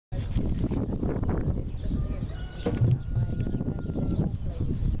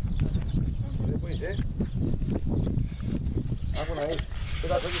¿eh? Hago una ahí.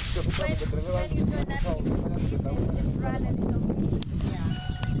 Espera, oye, que justo que te When you join up, he run a little bit.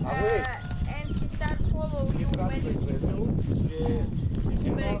 And he start follow you when you it's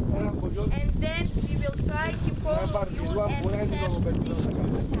very good. And then he will try to follow you and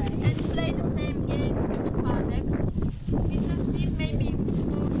play the same games in the paddock. We just need maybe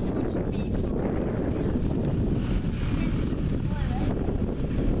huge piece of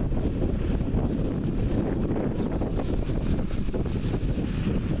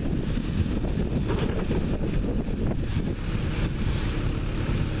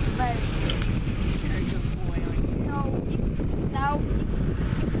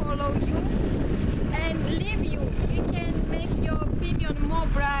follow you and leave you. You can make your opinion more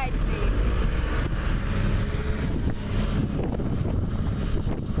bright.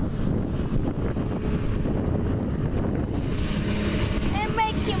 And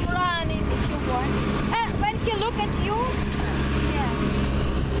make him run if you want. And when he look at you, yeah.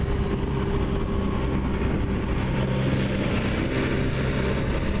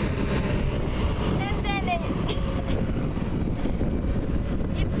 And then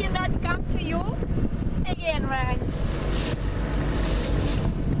if he not come to you, again run.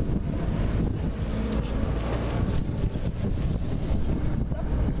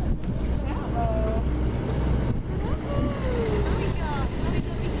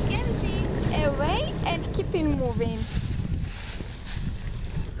 Away and keep it moving.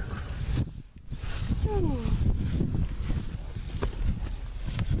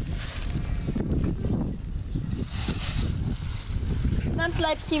 Don't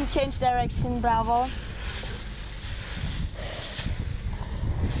let him change direction, bravo.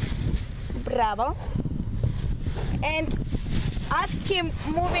 Bravo. And ask him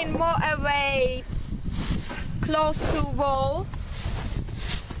moving more away, close to wall.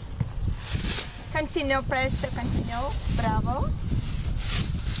 Continue, pressure, continue. Bravo.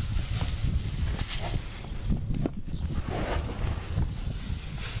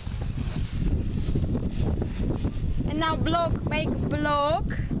 And now block, make block.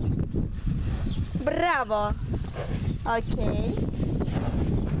 Bravo. Okay.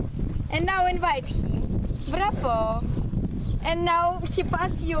 And now invite him. Bravo. And now he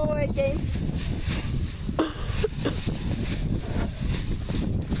pass you again.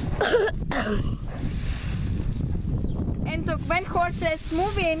 And look, when horse is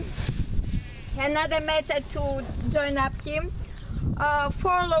moving, another method to join up him,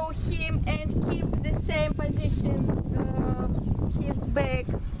 follow him and keep the same position, his back.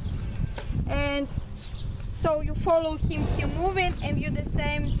 And so you follow him, he moving, and you the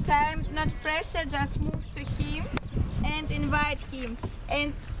same time, not pressure, just move to him and invite him.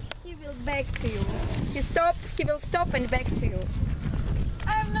 And he will back to you. He will stop and back to you.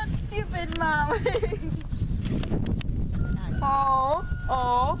 I'm not stupid, Mom. Oh.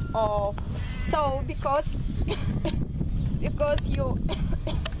 So because you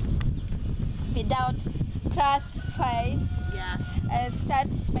without trust face, start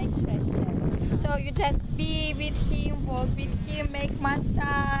make pressure. So you just be with him, walk with him, make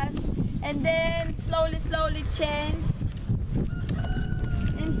massage, and then slowly change,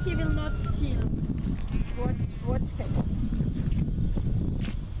 and he will not feel what's happening.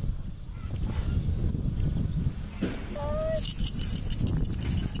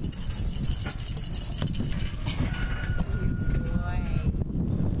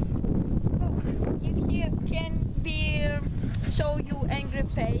 Show you angry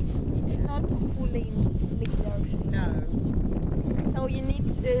face. It's not fully leader. No. So you need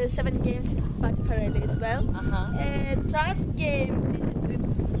 7 games parallel as well. Trust game.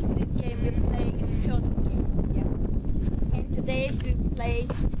 This game we play. It's first game. Yeah. And today's we play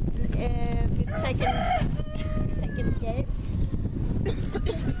with second game.